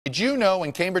Did you know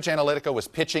when Cambridge Analytica was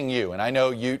pitching you, and I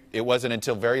know it wasn't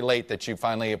until very late that you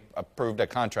finally approved a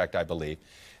contract, I believe.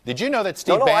 Did you know that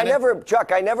Steve Bannon...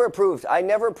 Chuck, I never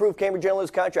approved Cambridge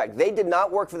Analytica's contract. They did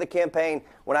not work for the campaign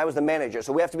when I was the manager,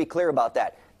 so we have to be clear about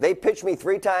that. They pitched me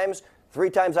 3 times. 3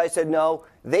 times I said no.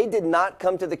 They did not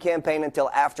come to the campaign until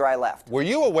after I left. Were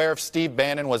you aware if Steve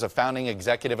Bannon was a founding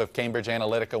executive of Cambridge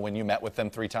Analytica when you met with them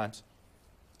 3 times?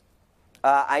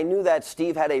 I knew that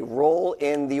Steve had a role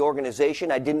in the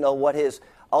organization. I didn't know what his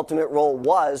ultimate role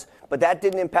was, but that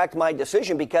didn't impact my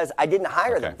decision because I didn't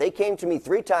hire them. They came to me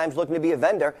 3 times looking to be a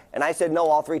vendor, and I said no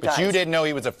all 3 times. But you didn't know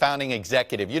he was a founding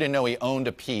executive. You didn't know he owned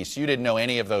a piece. You didn't know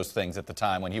any of those things at the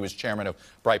time when he was chairman of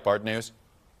Breitbart News?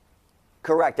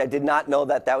 Correct. I did not know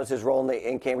that was his role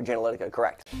in Cambridge Analytica.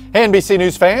 Correct. Hey, NBC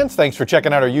News fans, thanks for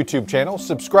checking out our YouTube channel.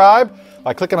 Subscribe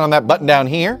by clicking on that button down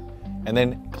here, and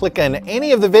then click on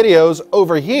any of the videos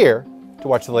over here to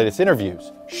watch the latest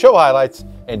interviews, show highlights,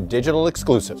 and digital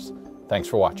exclusives. Thanks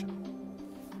for watching.